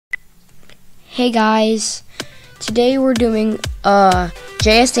Hey guys, today we're doing a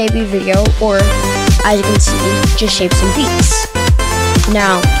Jsab video, or as you can see, just shapes and beats.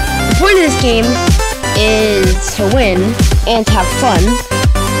 Now, the point of this game is to win and to have fun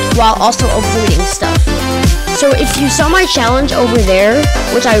while also avoiding stuff. So if you saw my challenge over there,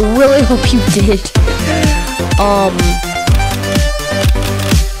 which I really hope you did,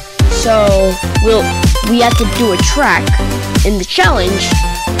 so we have to do a track in the challenge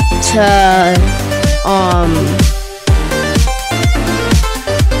to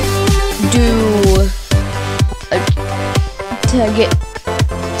get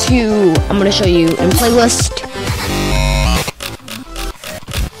to, I'm gonna show you in playlist.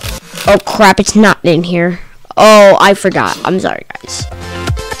 Oh crap, it's not in here. Oh, I forgot. I'm sorry guys.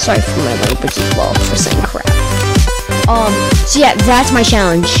 Sorry for my language as well for saying crap. So yeah, that's my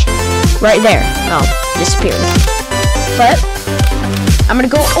challenge. Right there. Oh, disappeared. But I'm gonna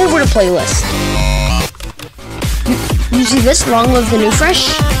go over to playlist. You see this? Long live the new fresh.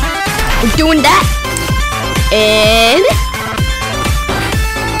 We're doing that. And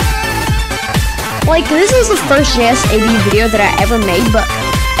like, this is the first Jsab video that I ever made, but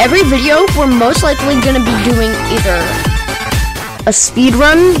every video we're most likely gonna be doing either a speed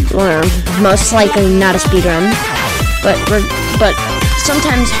run, or most likely not a speed run, but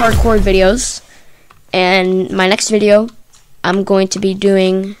sometimes hardcore videos. And my next video, I'm going to be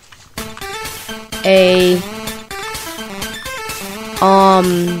doing the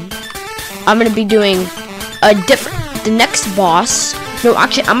next boss. No,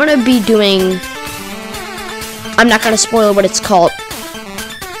 actually, I'm not gonna spoil what it's called.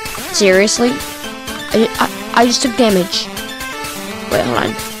 Seriously? I just took damage. Wait, hold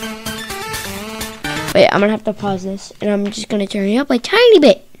on. Wait, I'm gonna have to pause this, and I'm just gonna turn it up a tiny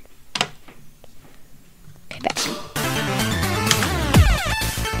bit. Okay, back.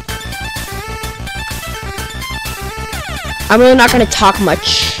 I'm really not gonna talk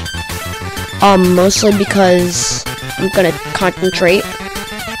much. Mostly because I'm gonna concentrate.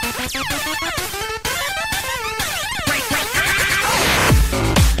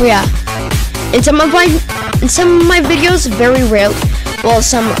 But yeah, in some of my videos, very rarely, well,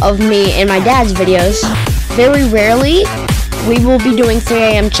 some of me and my dad's videos, very rarely, we will be doing 3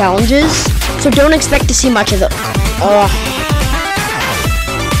 AM challenges, so don't expect to see much of those.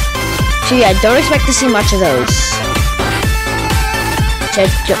 So yeah, don't expect to see much of those. So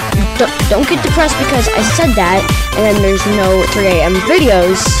don't get depressed because I said that, and then there's no 3 AM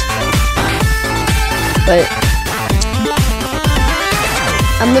videos, but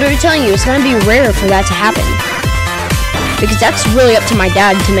I'm literally telling you, it's gonna be rare for that to happen, because that's really up to my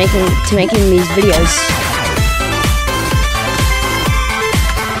dad to making these videos.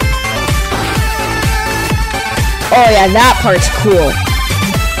 Oh yeah, that part's cool.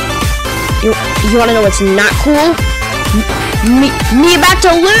 You wanna know what's not cool? Me about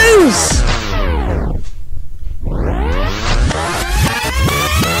to lose!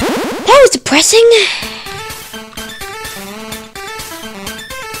 That was depressing.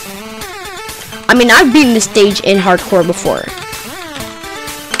 I mean, I've beaten this stage in hardcore before.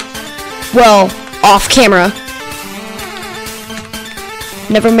 Well, off camera.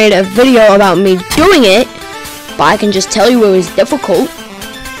 Never made a video about me doing it, but I can just tell you it was difficult.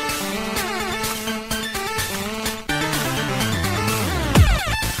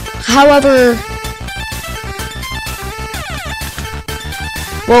 However,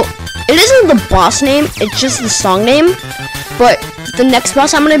 well, it isn't the boss name, it's just the song name, but the next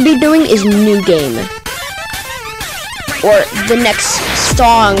boss I'm going to be doing is New Game. Or the next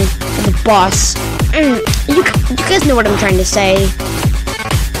song for the boss. You guys know what I'm trying to say.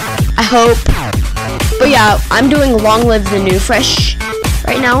 I hope. But yeah, I'm doing Long Live the New Fresh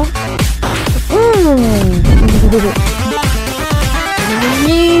right now.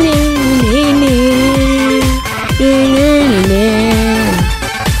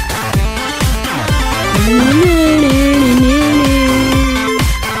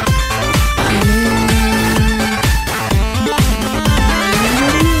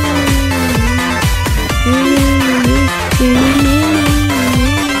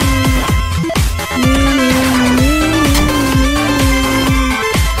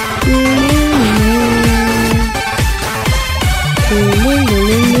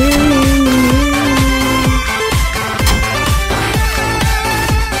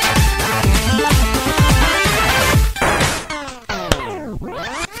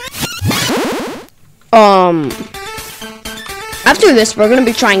 After this, we're gonna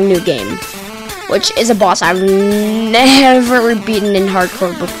be trying New Game, which is a boss I've never beaten in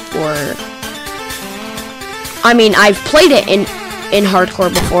hardcore before. I mean, I've played it in hardcore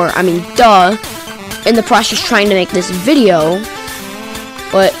before. I mean, duh. in the process trying to make this video,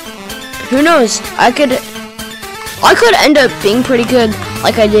 but who knows? I could end up being pretty good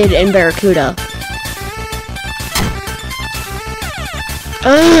like I did in Barracuda.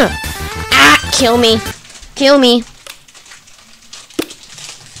 Kill me. Kill me.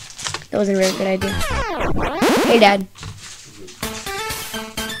 That wasn't a very good idea. Hey, Dad.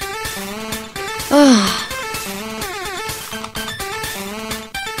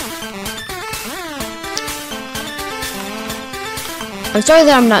 I'm sorry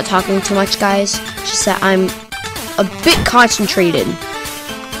that I'm not talking too much, guys. It's just that I'm a bit concentrated.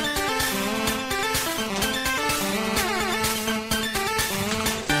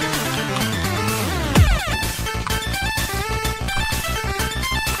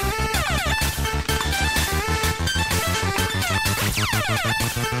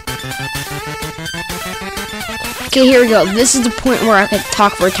 Okay, here we go. This is the point where I could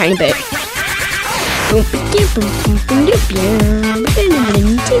talk for a tiny bit.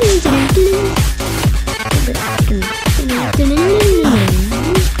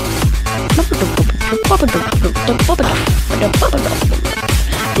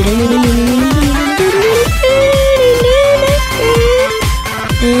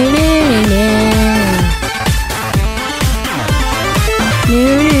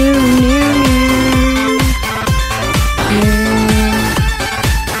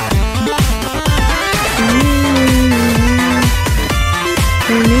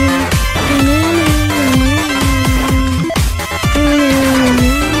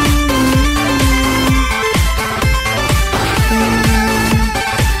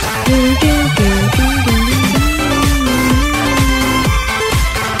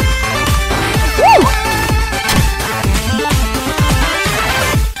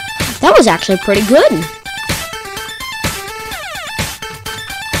 That was actually pretty good.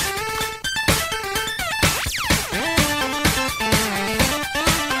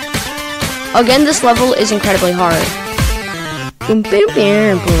 Again, this level is incredibly hard. Boom, boom,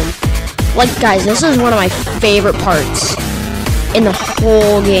 boom, boom. Like, guys, this is one of my favorite parts in the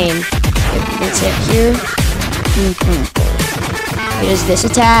whole game. You can see it here. Boom, boom, boom. It is this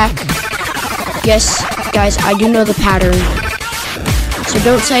attack. Yes, guys, I do know the pattern. So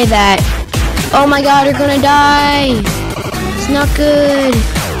don't say that. Oh my god, you're gonna die. It's not good.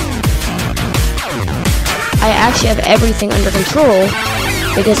 I actually have everything under control.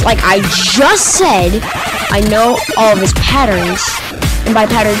 Because like I just said, I know all of his patterns. And by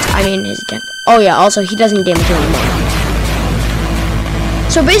patterns, I mean his attack. Oh yeah, also he doesn't damage you anymore.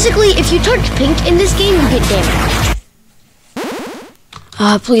 So basically, if you touch pink in this game, you get damaged.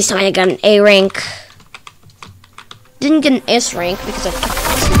 Please tell me I got an A rank. Didn't get an S rank because I took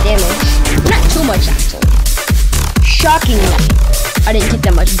some damage. Not too much, actually. Shockingly, I didn't take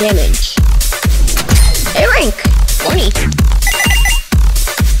that much damage. A rank, 20.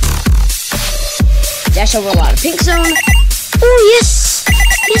 Dash over a lot of pink zone. Oh, yes!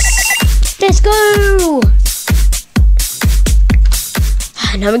 Yes! Let's go!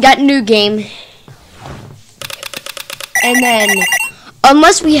 Now we got a new game. And then,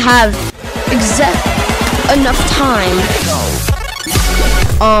 unless we have enough time,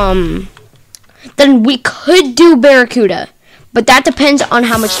 then we could do Barracuda, but that depends on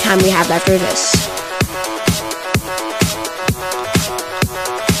how much time we have after this.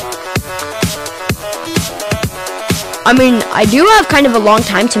 I mean, I do have kind of a long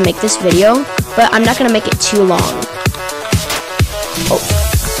time to make this video, but I'm not gonna make it too long. Oh,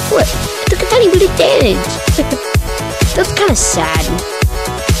 what? I took a tiny bit of damage. That's kind of sad.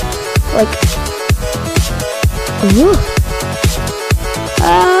 Like, ooh.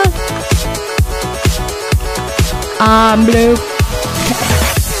 I'm blue.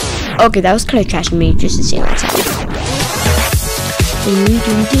 Okay, that was kind of trashing me just to see that sound.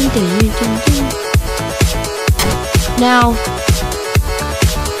 Now,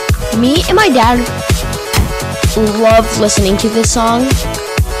 me and my dad love listening to this song,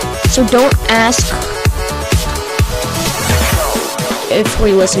 so don't ask if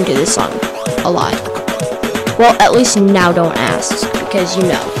we listen to this song a lot. Well, at least now don't ask, because you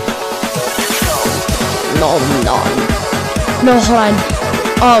know. No, hold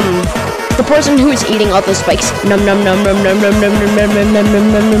on. The person who is eating all the spikes. Num num num num num num num num num num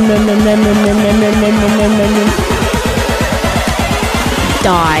num num num num num.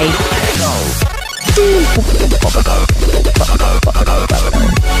 Die.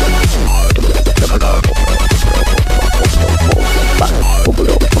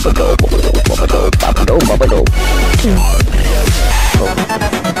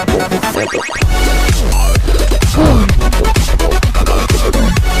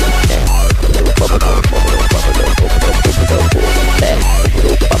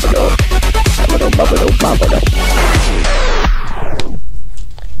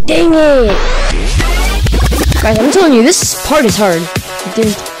 Dang it! Guys, I'm telling you, this part is hard.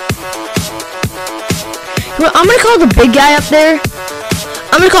 Dude. I'm gonna call the big guy up there.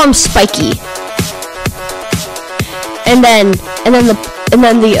 I'm gonna call him Spiky. And then the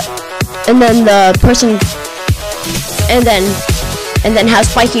person, and then how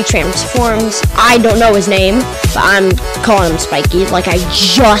Spiky transforms. I don't know his name, but I'm calling him Spiky, like I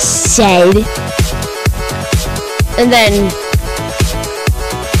just said. And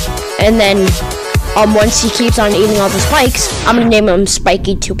then once he keeps on eating all the spikes, I'm gonna name him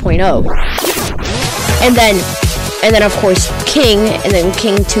Spiky 2.0. And then of course King, and then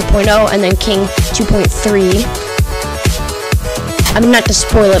King 2.0, and then King 2.3. I mean, not to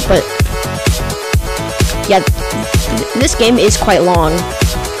spoil it, but yeah, this game is quite long.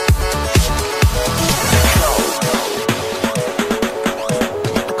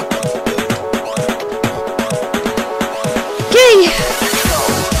 Okay,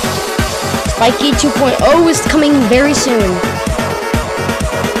 Spiky 2.0 is coming very soon.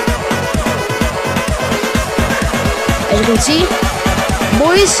 As you can see,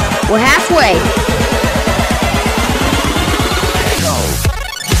 boys, we're halfway.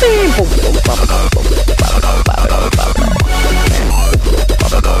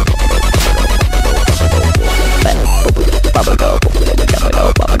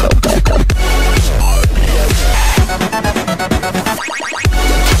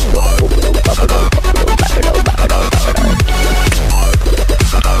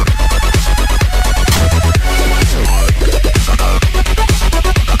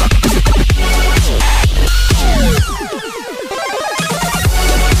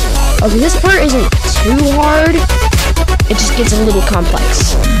 Okay, this part isn't too hard. It just gets a little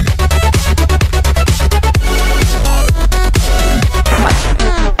complex.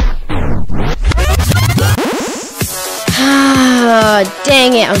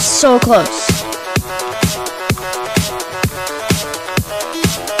 Dang it, I was so close.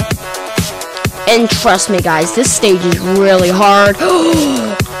 And trust me, guys, this stage is really hard.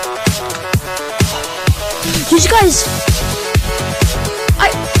 Did you guys... I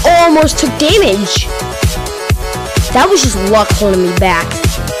almost took damage. That was just luck holding me back.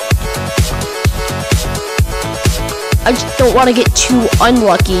 I just don't want to get too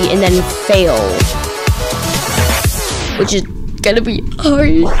unlucky and then fail. Which is gonna be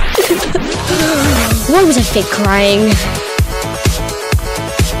hard. Why was I fake crying?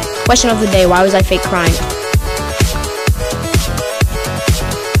 Question of the day, why was I fake crying?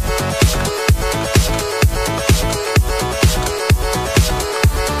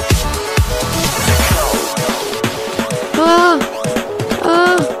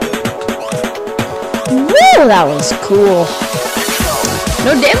 Woo, that was cool.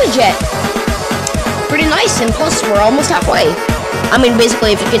 No damage yet. Pretty nice, and plus we're almost halfway. I mean,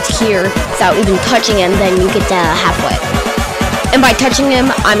 basically, if you get to here without even touching him, then you get to halfway. And by touching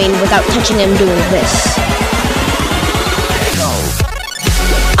him, I mean without touching him doing this.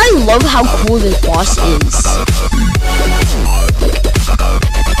 I love how cool this boss is.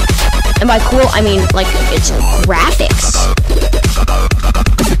 And by cool, I mean, like, it's graphics.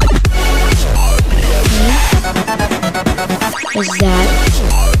 What is that?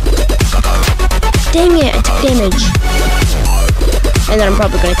 Dang it, I took damage. And then I'm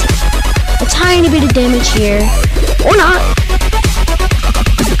probably gonna take a tiny bit of damage here. Or not.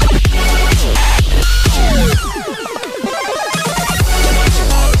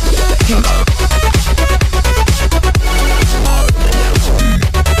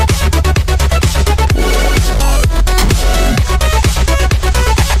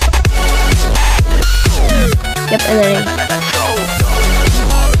 Yep, and then...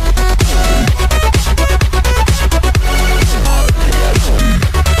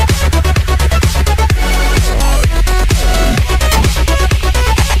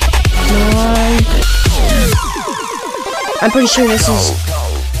 I'm pretty sure this is...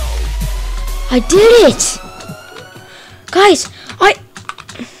 I did it! Guys,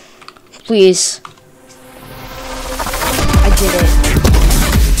 Please. I did it.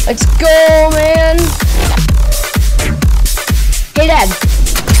 Let's go, man! Hey, Dad.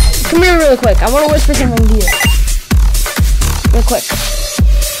 Come here real quick. I want to whisper something to you. Real quick.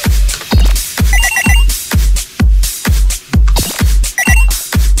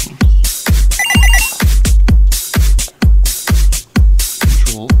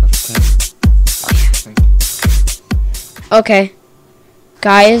 Okay,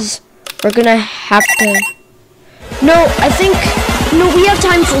 guys, we're gonna have to. No, I think no. We have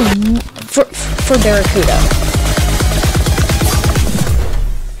time for Barracuda.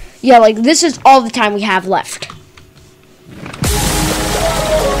 Yeah, like this is all the time we have left.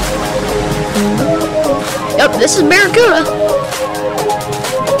 Yep, this is Barracuda.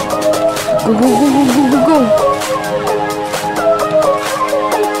 Go, go, go, go, go, go, go.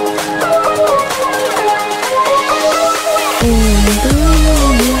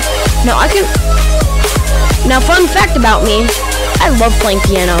 Now I can. Now, fun fact about me, I love playing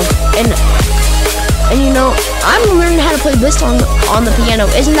piano, and you know, I'm learning how to play this song on the piano.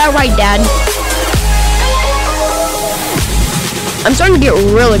 Isn't that right, Dad? I'm starting to get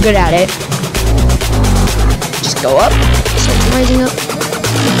really good at it. Just go up, start rising up.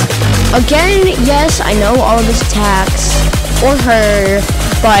 Again, yes, I know all of his attacks, or her,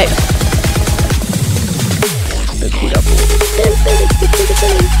 but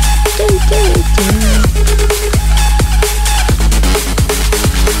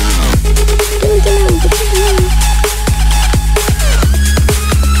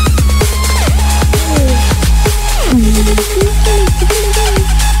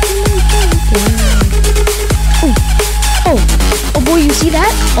oh boy, you see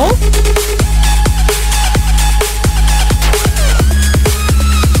that? Oh.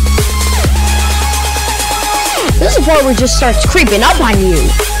 This is the part where it just starts creeping up on you.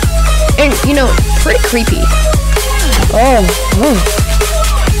 And, you know, pretty creepy. Oh.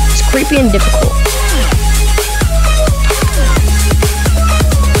 It's creepy and difficult.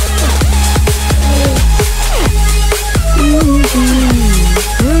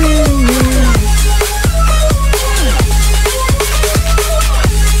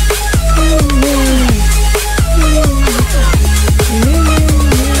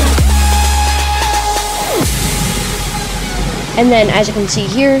 And then, as you can see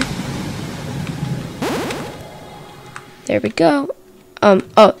here, there we go.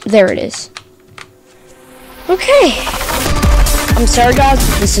 Oh, there it is. Okay. I'm sorry, guys,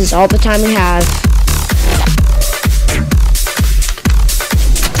 but this is all the time we have.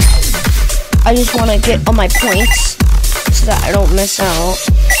 I just want to get all my points so that I don't miss out,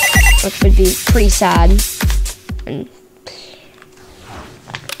 which would be pretty sad. And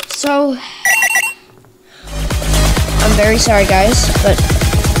so, I'm very sorry, guys, but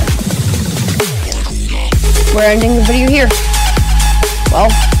we're ending the video here. Well,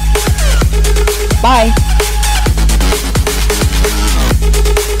 bye.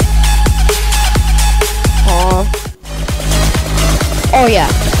 Aww. Oh yeah.